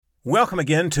Welcome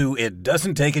again to It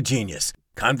Doesn't Take a Genius,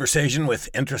 conversation with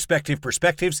introspective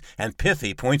perspectives and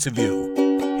pithy points of view.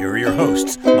 Here are your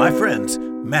hosts, my friends,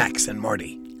 Max and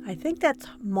Marty. I think that's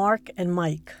Mark and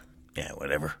Mike. Yeah,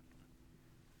 whatever.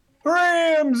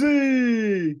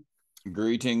 Ramsey!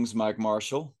 Greetings, Mike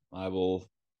Marshall. I will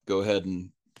go ahead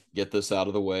and get this out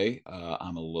of the way.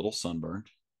 I'm a little sunburned.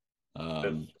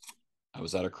 I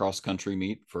was at a cross-country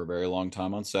meet for a very long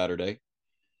time on Saturday,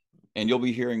 and you'll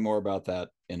be hearing more about that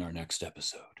in our next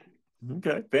episode.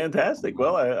 Okay, fantastic.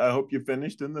 Well, I hope you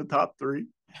finished in the top three.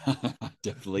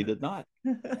 Definitely did not.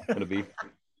 Gonna be,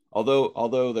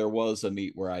 although there was a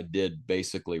meet where I did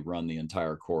basically run the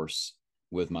entire course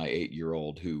with my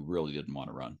 8-year-old who really didn't want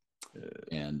to run,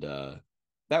 and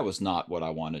that was not what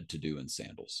I wanted to do in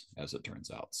sandals, as it turns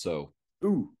out. So,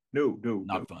 no,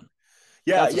 not fun.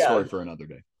 Yeah, that's a story for another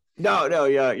day. No,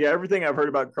 yeah. Everything I've heard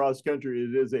about cross country,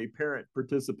 it is a parent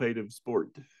participative sport.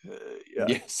 Yeah.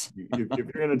 Yes. if you're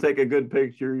going to take a good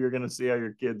picture, you're going to see how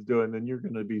your kid's doing, and you're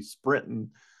going to be sprinting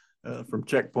from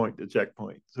checkpoint to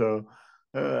checkpoint. So,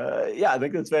 I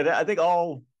think that's fantastic. I think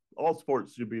all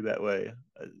sports should be that way.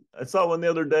 I saw one the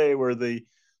other day where the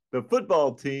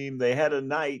football team, they had a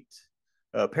night,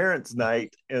 parents'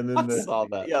 night, and then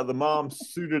the mom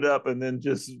suited up and then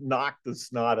just knocked the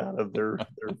snot out of their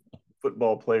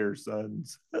football player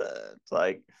sons. It's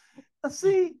like,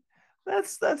 see,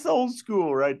 that's old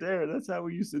school right there. That's how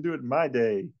we used to do it in my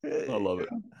day. I love it.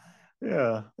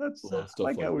 Yeah, that's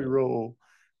like how we roll.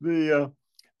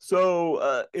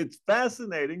 So it's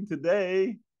fascinating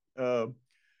today.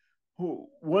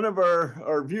 One of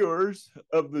our viewers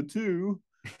of the two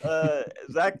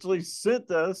has actually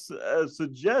sent us a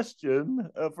suggestion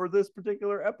for this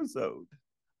particular episode.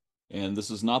 And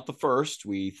this is not the first.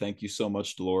 We thank you so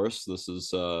much, Dolores. This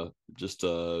is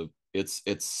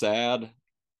it's sad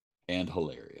and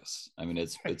hilarious. I mean,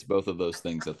 it's both of those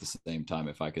things at the same time,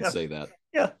 if I can say that.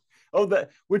 Yeah. Oh, that,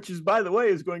 which is, by the way,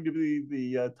 is going to be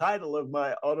the title of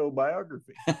my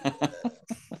autobiography.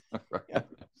 Right. Yeah.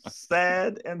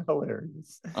 Sad and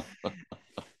hilarious.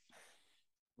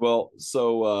 Well,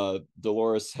 so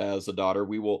Dolores has a daughter.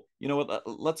 We will, you know what?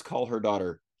 Let's call her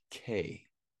daughter Kay.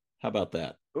 How about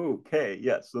that? Okay,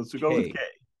 yes. Let's go with Kay.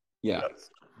 Yeah. Yes.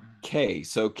 Kay.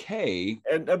 So Kay.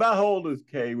 And about how old is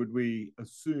Kay, would we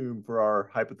assume, for our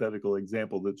hypothetical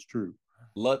example, that's true?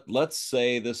 Let's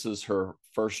say this is her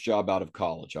first job out of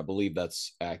college. I believe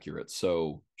that's accurate.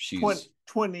 So she's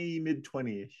 20,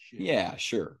 mid-20-ish. Yeah,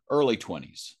 sure. Early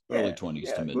 20s. Early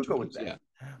 20s to mid-20s. We'll yeah.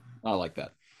 I like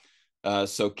that.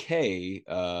 So Kay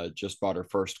just bought her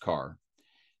first car.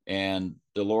 And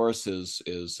Dolores is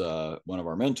one of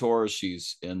our mentors.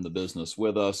 She's in the business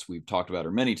with us. We've talked about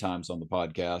her many times on the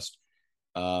podcast.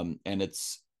 And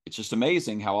it's just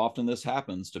amazing how often this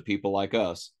happens to people like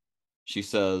us. She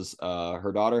says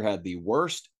her daughter had the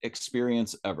worst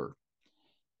experience ever.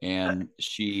 And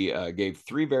she gave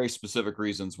 3 very specific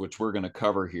reasons, which we're going to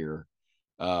cover here.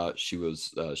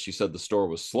 She said the store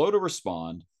was slow to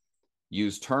respond,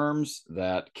 used terms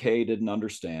that Kay didn't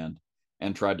understand,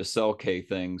 and tried to sell Kay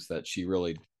things that she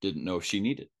really didn't know she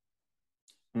needed.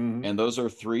 Mm-hmm. And those are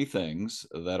 3 things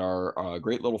that are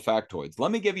great little factoids.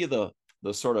 Let me give you the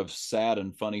sort of sad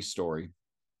and funny story.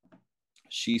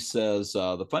 She says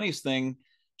the funniest thing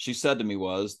she said to me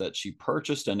was that she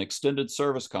purchased an extended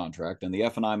service contract, and the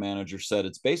F&I manager said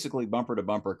it's basically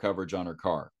bumper-to-bumper coverage on her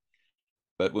car.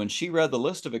 But when she read the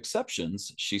list of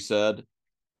exceptions, she said,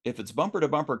 if it's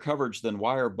bumper-to-bumper coverage, then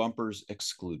why are bumpers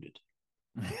excluded?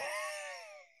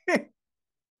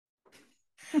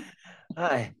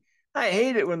 I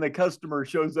hate it when the customer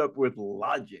shows up with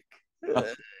logic.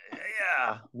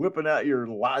 Whipping out your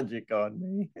logic on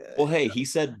me. Well, hey, he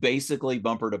said basically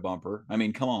bumper to bumper. I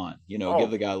mean, come on,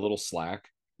 give the guy a little slack.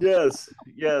 Yes,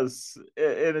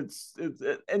 and it's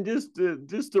and just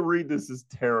to read this is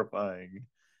terrifying.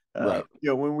 Right.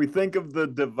 When we think of the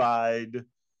divide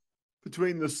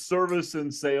between the service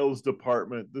and sales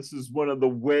department, this is one of the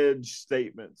wedge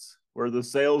statements where the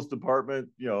sales department,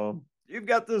 you've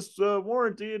got this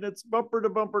warranty and it's bumper to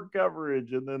bumper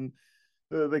coverage, and then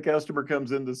the customer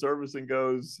comes into service and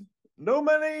goes, no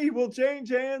money will change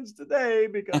hands today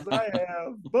because I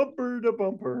have bumper to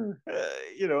bumper,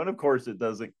 and of course it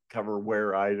doesn't cover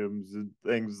wear items and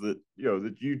things that,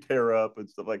 that you tear up and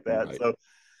stuff like that.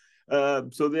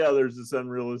 Right. So there's this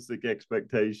unrealistic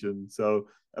expectation. So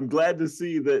I'm glad to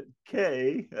see that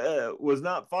Kay was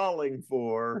not falling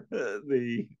for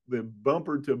the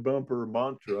bumper to bumper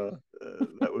mantra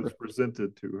that was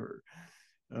presented to her.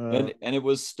 And it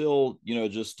was still,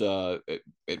 just and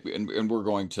we're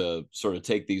going to sort of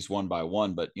take these one by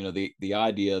one, but the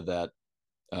idea that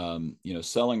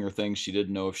selling her things she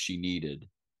didn't know if she needed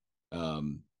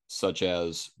such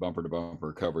as bumper to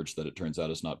bumper coverage that it turns out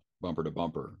is not bumper to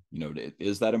bumper.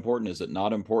 Is that important? Is it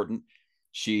not important?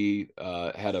 She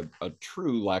had a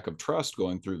true lack of trust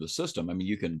going through the system. I mean,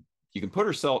 you can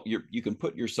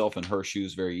put yourself in her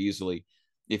shoes very easily.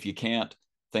 If you can't,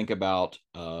 think about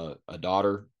a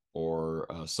daughter or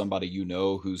somebody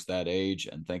who's that age,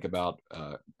 and think about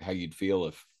how you'd feel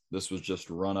if this was just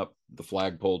run up the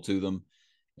flagpole to them,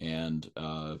 and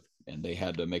they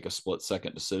had to make a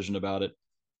split-second decision about it.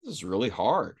 This is really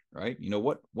hard, right?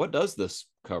 What does this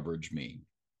coverage mean?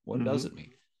 What does it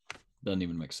mean? Doesn't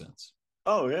even make sense.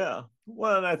 Oh yeah.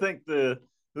 Well, and I think the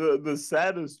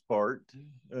saddest part,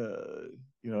 as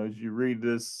you read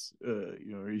this,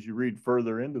 as you read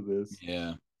further into this,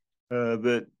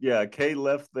 Kay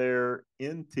left there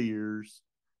in tears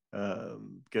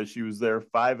because she was there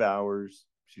 5 hours.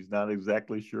 She's not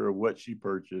exactly sure of what she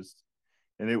purchased,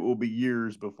 and it will be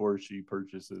years before she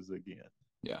purchases again.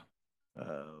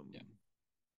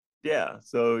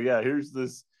 So here's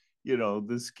this,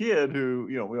 this kid who,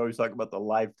 we always talk about the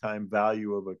lifetime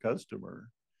value of a customer.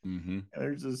 And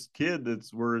there's this kid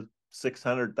that's worth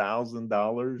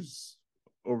 $600,000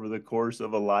 over the course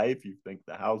of a life. You think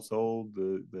the household,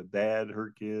 the dad,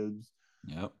 her kids,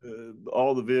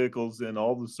 all the vehicles and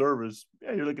all the service.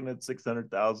 Yeah, you're looking at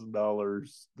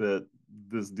 $600,000 that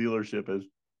this dealership has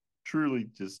truly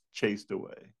just chased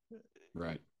away.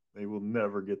 Right. They will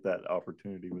never get that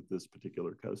opportunity with this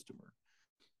particular customer.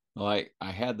 Well,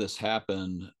 I had this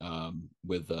happen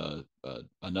with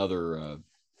another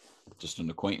just an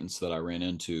acquaintance that I ran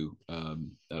into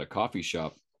at a coffee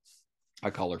shop. I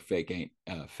call her Fake Aunt.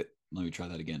 Let me try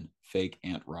that again. Fake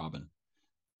Aunt Robin.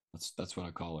 That's what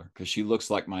I call her, because she looks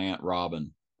like my Aunt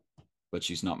Robin, but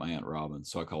she's not my Aunt Robin.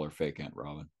 So I call her Fake Aunt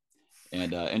Robin.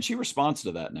 And she responds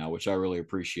to that now, which I really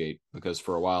appreciate, because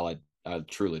for a while I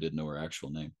truly didn't know her actual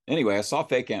name. Anyway, I saw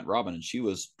Fake Aunt Robin, and she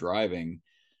was driving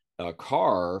a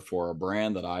car for a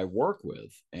brand that I work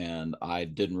with, and I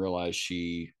didn't realize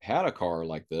she had a car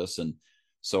like this. And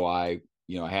so I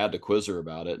had to quiz her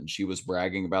about it, and she was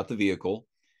bragging about the vehicle,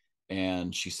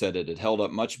 and she said it had held up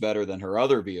much better than her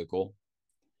other vehicle.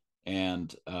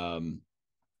 And I'm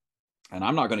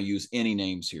not going to use any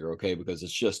names here, okay, because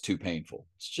it's just too painful.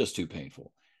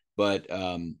 But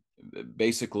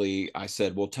basically I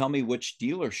said, well, tell me, which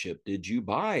dealership did you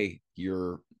buy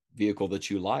your vehicle that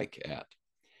you like at?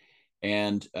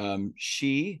 And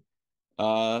she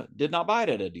did not buy it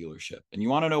at a dealership. And you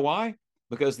want to know why?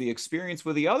 Because the experience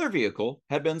with the other vehicle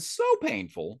had been so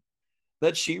painful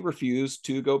that she refused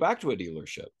to go back to a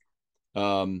dealership.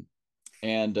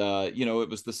 It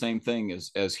was the same thing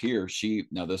as here.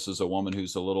 Now this is a woman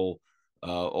who's a little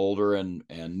older and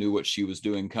knew what she was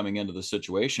doing coming into the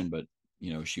situation, but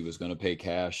she was going to pay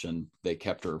cash, and they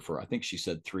kept her for, I think she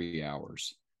said 3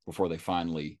 hours before they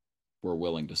finally were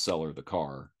willing to sell her the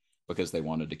car, because they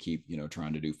wanted to keep,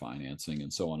 trying to do financing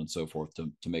and so on and so forth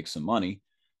to make some money.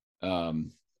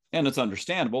 And it's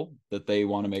understandable that they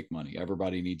want to make money.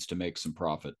 Everybody needs to make some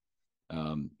profit.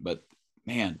 But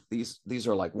man, these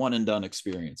are like one and done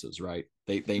experiences, right?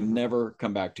 They never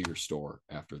come back to your store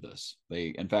after this.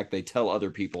 In fact, they tell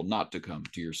other people not to come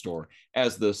to your store,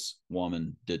 as this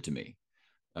woman did to me.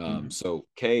 So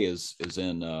Kay is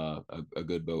in a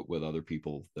good boat with other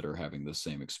people that are having the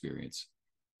same experience,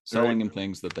 selling them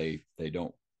things that they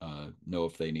don't know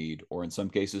if they need, or in some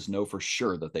cases know for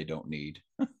sure that they don't need,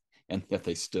 and yet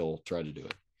they still try to do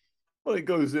it. Well, it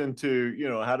goes into,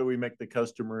 how do we make the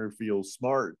customer feel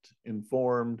smart,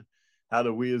 informed? How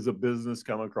do we as a business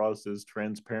come across as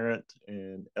transparent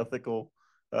and ethical?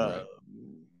 Right.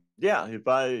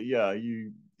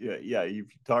 You've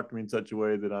talked to me in such a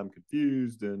way that I'm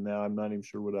confused, and now I'm not even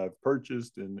sure what I've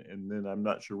purchased, and then I'm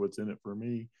not sure what's in it for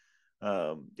me.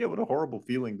 What a horrible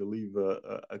feeling to leave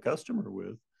a customer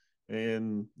with.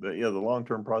 And the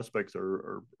long-term prospects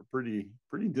are pretty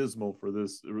dismal for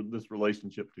this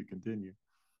relationship to continue.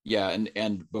 Yeah,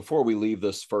 and before we leave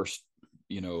this first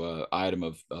item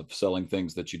of selling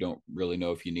things that you don't really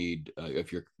know if you need,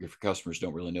 if your customers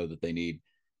don't really know that they need,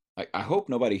 I hope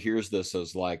nobody hears this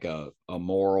as like a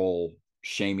moral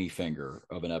shamey finger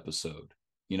of an episode.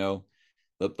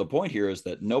 The point here is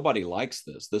that nobody likes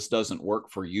this. This doesn't work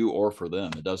for you or for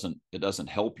them. It doesn't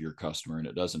help your customer, and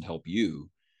it doesn't help you.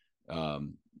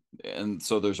 And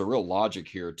so there's a real logic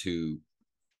here to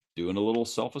doing a little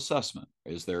self-assessment.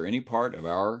 Is there any part of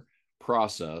our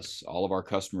process, all of our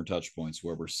customer touch points,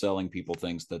 where we're selling people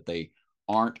things that they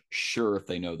aren't sure if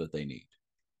they know that they need?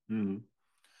 Mm-hmm.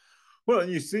 Well,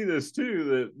 and you see this too,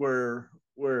 that where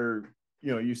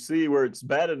you see where it's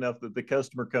bad enough that the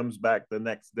customer comes back the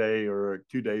next day or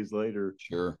 2 days later,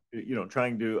 Sure.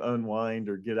 Trying to unwind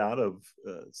or get out of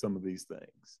some of these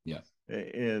things. Yeah.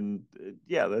 And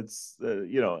yeah, that's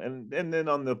and then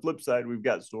on the flip side, we've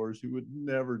got stores who would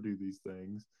never do these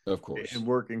things, Of course, and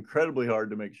work incredibly hard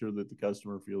to make sure that the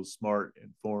customer feels smart,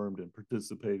 informed, and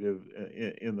participative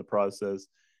in the process.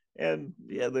 And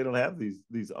yeah, they don't have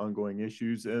these ongoing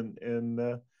issues. And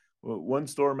one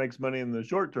store makes money in the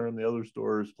short term, the other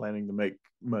store is planning to make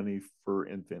money for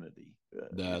infinity.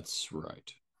 That's right.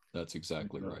 That's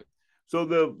exactly right. So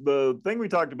the thing we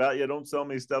talked about, yeah, don't sell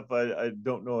me stuff I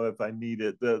don't know if I need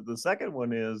it. The second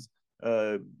one is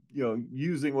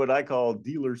using what I call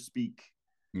dealer speak,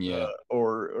 Yeah.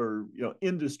 or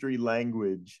industry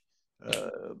language.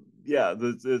 The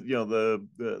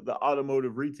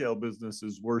automotive retail business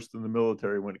is worse than the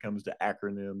military when it comes to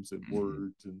acronyms and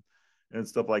words and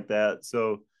stuff like that.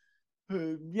 So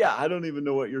I don't even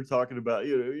know what you're talking about.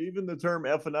 Even the term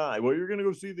F&I. Well, you're going to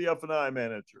go see the F&I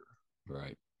manager.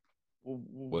 Right. Well,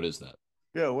 what is that?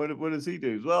 Yeah. What does he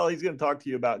do? Well, he's going to talk to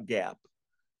you about gap.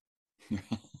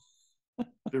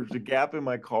 There's a gap in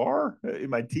my car, in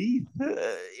my teeth.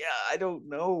 I don't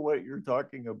know what you're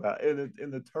talking about. And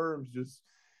the terms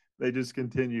they just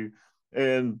continue.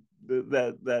 And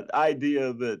that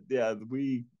idea that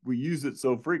we use it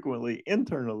so frequently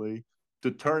internally to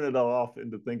turn it off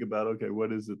and to think about, okay,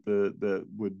 what is it that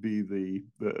would be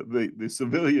the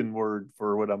civilian word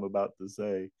for what I'm about to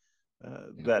say?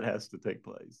 That has to take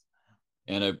place.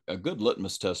 And a good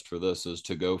litmus test for this is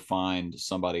to go find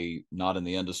somebody not in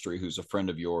the industry who's a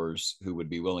friend of yours who would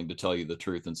be willing to tell you the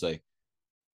truth and say,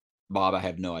 Bob, I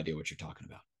have no idea what you're talking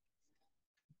about.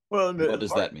 Well, what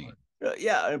does that mean?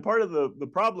 And part of the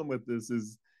problem with this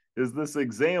is this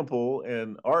example,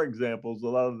 and our examples, a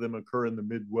lot of them occur in the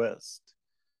Midwest.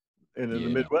 And in the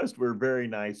Midwest, we're very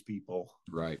nice people.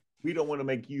 Right. We don't want to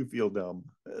make you feel dumb.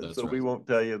 So we won't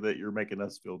tell you that you're making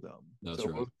us feel dumb. That's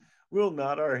right. We'll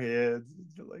nod our heads.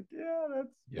 Like,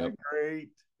 that's great.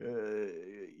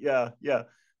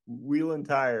 Wheel and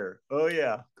tire. Oh,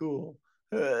 yeah, cool.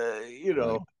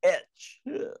 Etch.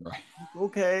 Right.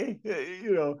 Okay.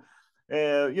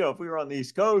 If we were on the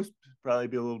East Coast, probably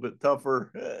be a little bit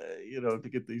tougher, to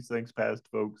get these things past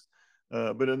folks.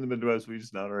 But in the Midwest, we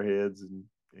just nod our heads and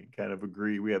kind of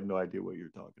agree. We have no idea what you're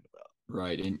talking about.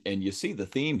 Right. And you see the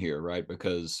theme here, right?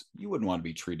 Because you wouldn't want to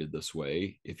be treated this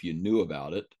way if you knew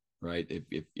about it, right?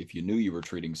 If you knew you were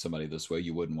treating somebody this way,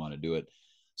 you wouldn't want to do it.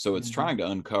 So it's trying to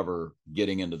uncover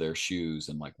getting into their shoes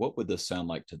and like, what would this sound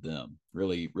like to them?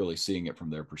 Really, really seeing it from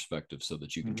their perspective so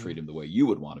that you can treat them the way you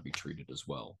would want to be treated as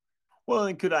well. Well,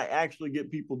 and could I actually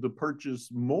get people to purchase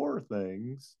more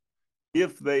things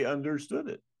if they understood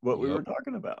it, what we were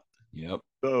talking about? Yep.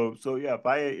 So yeah,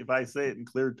 if I say it in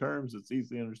clear terms, it's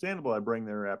easily understandable. I bring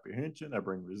their apprehension, I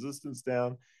bring resistance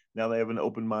down. Now they have an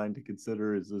open mind to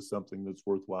consider, is this something that's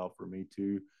worthwhile for me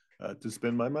to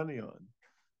spend my money on?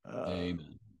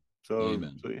 Amen. So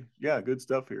yeah, good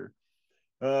stuff here.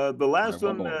 The last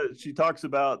one, she talks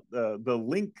about the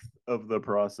length of the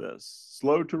process,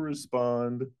 slow to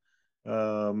respond,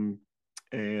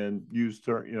 and use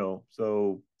term,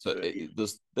 so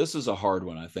this is a hard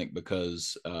one, I think,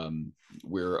 because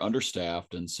we're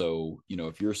understaffed. And so,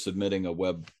 if you're submitting a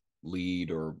web lead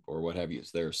or what have you,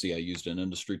 it's there. See, I used an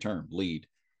industry term, lead.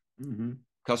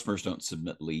 Customers don't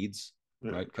submit leads,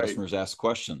 right? Customers ask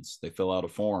questions. They fill out a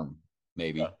form,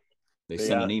 maybe. They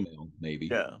send an email, maybe.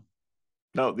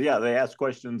 They ask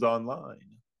questions online.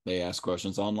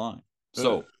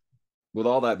 So with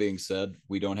all that being said,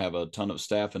 we don't have a ton of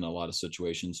staff in a lot of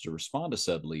situations to respond to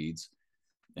said leads.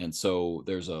 And so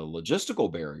there's a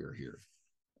logistical barrier here.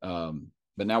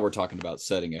 But now we're talking about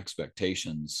setting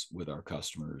expectations with our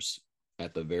customers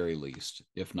at the very least,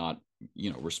 if not,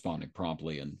 responding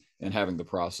promptly and having the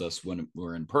process when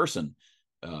we're in person,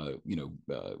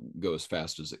 go as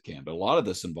fast as it can. But a lot of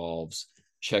this involves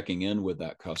checking in with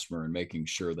that customer and making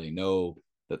sure they know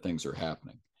that things are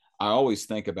happening. I always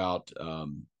think about,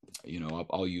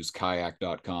 I'll use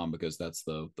kayak.com because that's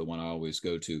the one I always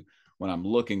go to when I'm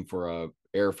looking for a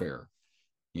airfare.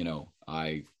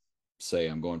 I say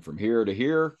I'm going from here to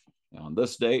here on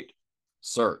this date,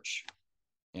 search.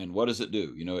 And what does it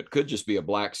do? It could just be a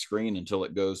black screen until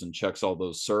it goes and checks all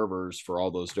those servers for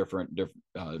all those different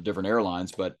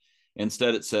airlines. But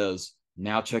instead it says,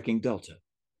 now checking Delta,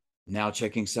 now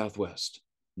checking Southwest,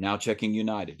 now checking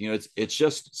United. It's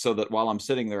just so that while I'm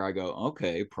sitting there, I go,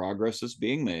 okay, progress is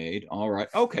being made. All right.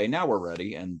 Okay, now we're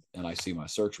ready. And I see my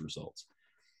search results.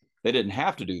 They didn't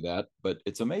have to do that, but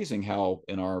it's amazing how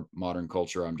in our modern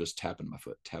culture, I'm just tapping my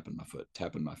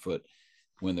foot.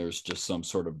 when there's just some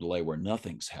sort of delay where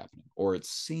nothing's happening, or it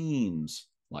seems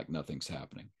like nothing's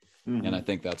happening. Mm-hmm. And I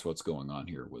think that's what's going on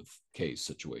here with Kay's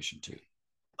situation too.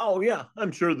 Oh yeah,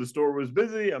 I'm sure the store was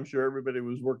busy. I'm sure everybody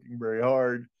was working very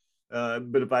hard.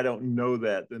 But if I don't know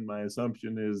that, then my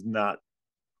assumption is not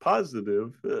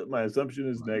positive. My assumption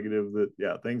is negative, that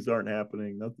yeah, things aren't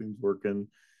happening, nothing's working,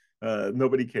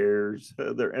 nobody cares,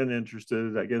 they're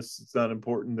uninterested. I guess it's not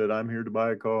important that I'm here to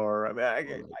buy a car. I mean, I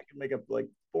can make up like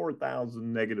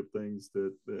 4,000 negative things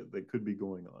that could be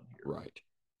going on here. Right.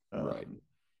 Right.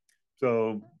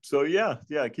 So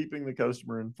yeah, keeping the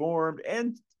customer informed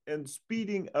and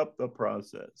speeding up the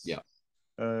process. Yeah.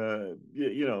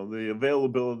 The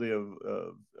availability of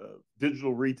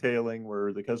digital retailing,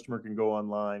 where the customer can go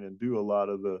online and do a lot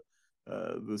of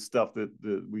the stuff that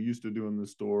we used to do in the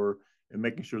store, and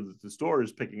making sure that the store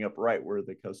is picking up right where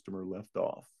the customer left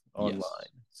off online.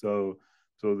 Yes. So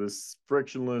this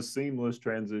frictionless, seamless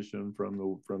transition from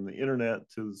the internet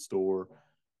to the store,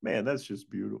 man, that's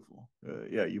just beautiful.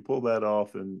 You pull that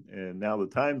off, and now the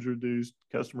time's reduced.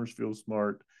 Customers feel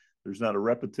smart. There's not a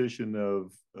repetition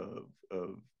of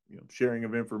sharing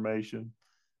of information.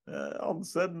 All of a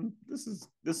sudden, this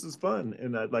is fun,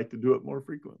 and I'd like to do it more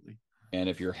frequently. And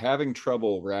if you're having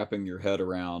trouble wrapping your head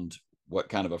around what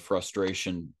kind of a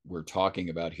frustration we're talking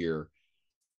about here,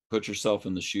 put yourself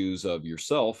in the shoes of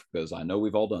yourself, because I know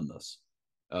we've all done this.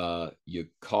 You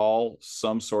call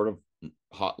some sort of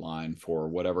hotline for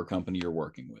whatever company you're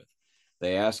working with.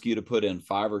 They ask you to put in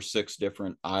 5 or 6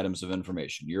 different items of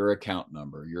information, your account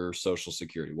number, your social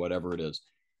security, whatever it is.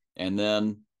 And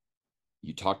then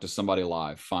you talk to somebody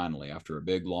live finally after a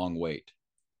big, long wait.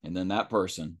 And then that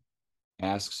person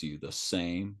asks you the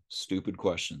same stupid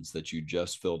questions that you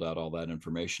just filled out all that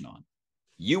information on.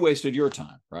 You wasted your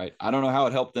time, right? I don't know how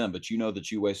it helped them, but you know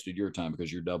that you wasted your time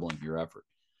because you're doubling your effort.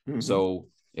 Mm-hmm. So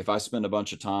if I spend a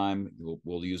bunch of time,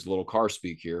 we'll use a little car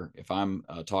speak here. If I'm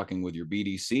talking with your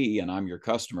BDC and I'm your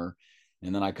customer,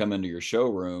 and then I come into your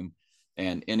showroom,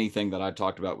 and anything that I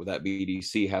talked about with that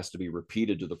BDC has to be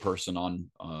repeated to the person on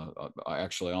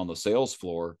actually on the sales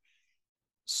floor,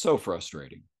 so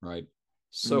frustrating, right?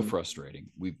 So frustrating.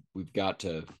 We've got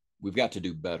to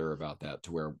do better about that,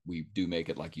 to where we do make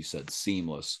it, like you said,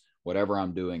 seamless. Whatever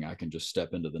I'm doing, I can just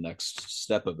step into the next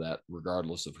step of that,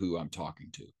 regardless of who I'm talking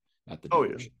to at the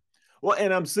dealership. Yeah. Well,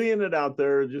 and I'm seeing it out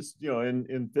there, just,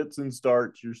 in fits and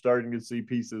starts. You're starting to see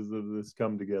pieces of this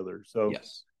come together. So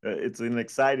yes, it's an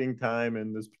exciting time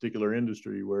in this particular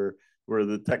industry where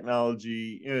the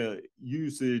technology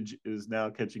usage is now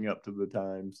catching up to the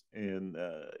times. And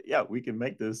we can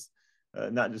make this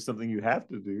not just something you have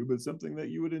to do, but something that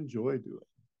you would enjoy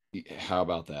doing. How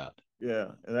about that? Yeah,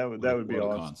 and that would be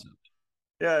awesome. Concept.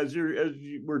 Yeah, as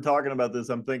you were talking about this,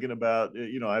 I'm thinking about,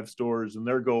 I have stores, and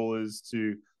their goal is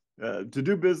to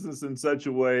do business in such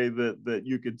a way that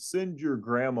you could send your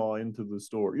grandma into the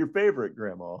store, your favorite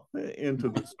grandma into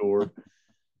the store,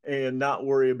 and not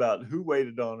worry about who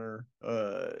waited on her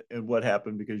and what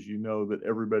happened, because you know that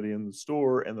everybody in the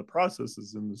store and the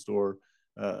processes in the store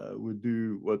would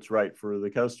do what's right for the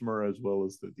customer as well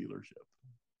as the dealership.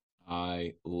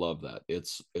 I love that.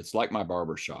 It's like my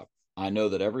barber shop. I know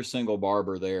that every single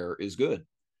barber there is good,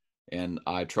 and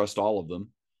I trust all of them.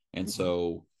 And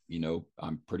so,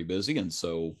 I'm pretty busy. And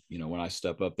so, when I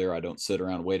step up there, I don't sit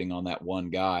around waiting on that one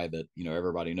guy that,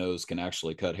 everybody knows can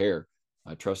actually cut hair.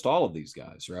 I trust all of these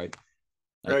guys. Right.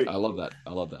 Right. I love that.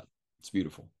 I love that. It's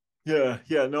beautiful. Yeah.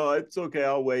 No, it's okay.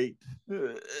 I'll wait.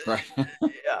 Right.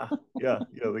 Yeah.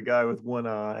 The guy with one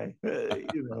eye,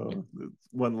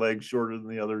 one leg shorter than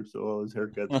the other, so all his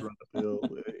haircuts run uphill.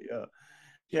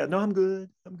 Yeah. No, I'm good.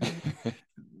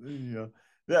 Yeah.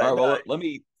 All right. Well, let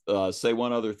me say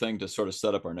one other thing to sort of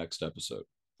set up our next episode.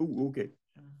 Ooh, okay.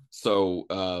 So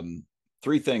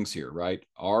 3 things here, right?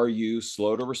 Are you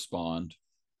slow to respond?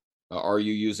 Are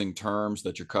you using terms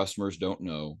that your customers don't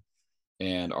know?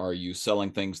 And are you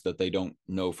selling things that they don't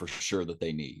know for sure that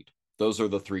they need? Those are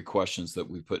the 3 questions that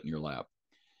we put in your lap.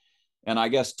 And I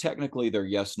guess technically they're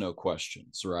yes/no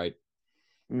questions, right?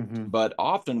 Mm-hmm. But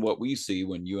often what we see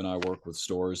when you and I work with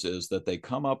stores is that they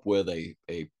come up with a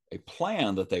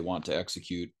plan that they want to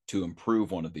execute to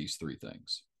improve one of these 3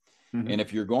 things. Mm-hmm. And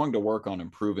if you're going to work on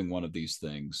improving one of these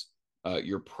things,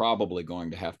 you're probably going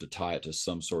to have to tie it to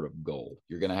some sort of goal.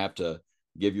 You're going to have to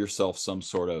give yourself some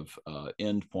sort of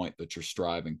end point that you're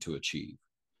striving to achieve.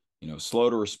 Slow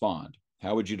to respond.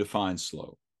 How would you define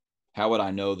slow? How would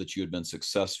I know that you had been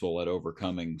successful at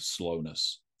overcoming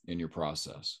slowness in your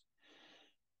process?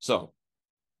 So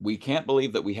we can't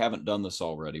believe that we haven't done this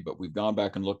already, but we've gone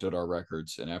back and looked at our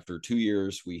records. And after 2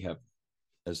 years, we have,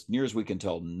 as near as we can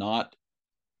tell, not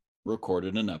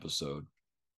recorded an episode.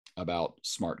 about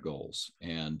SMART goals.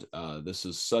 And this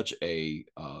is such a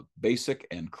basic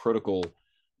and critical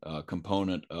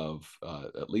component of,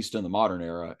 at least in the modern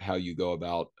era, how you go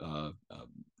about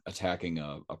attacking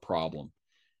a problem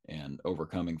and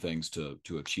overcoming things to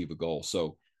achieve a goal.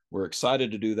 So we're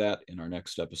excited to do that in our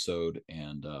next episode.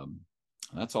 And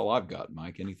that's all I've got.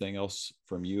 Mike, anything else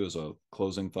from you as a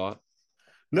closing thought?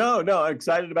 No,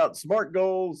 excited about SMART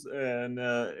goals, and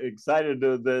excited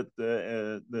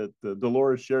that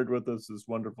Dolores shared with us this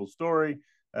wonderful story.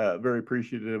 Very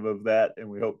appreciative of that, and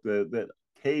we hope that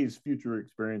Kay's future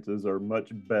experiences are much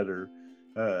better,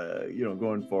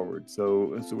 going forward.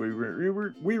 So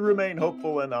we remain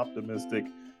hopeful and optimistic,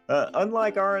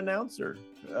 unlike our announcer.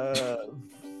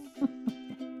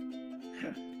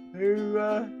 Who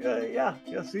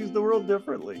sees the world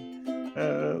differently.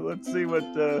 Let's see what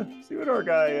our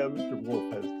guy Mr.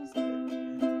 Wolf has to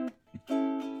say.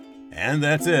 And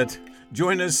that's it.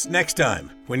 Join us next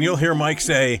time when you'll hear Mike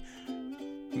say,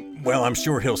 well, I'm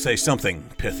sure he'll say something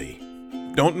pithy.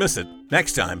 Don't miss it.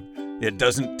 Next time, it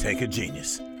doesn't take a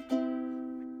genius.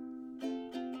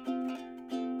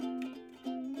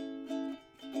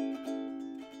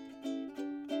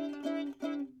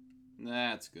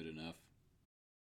 That's good enough.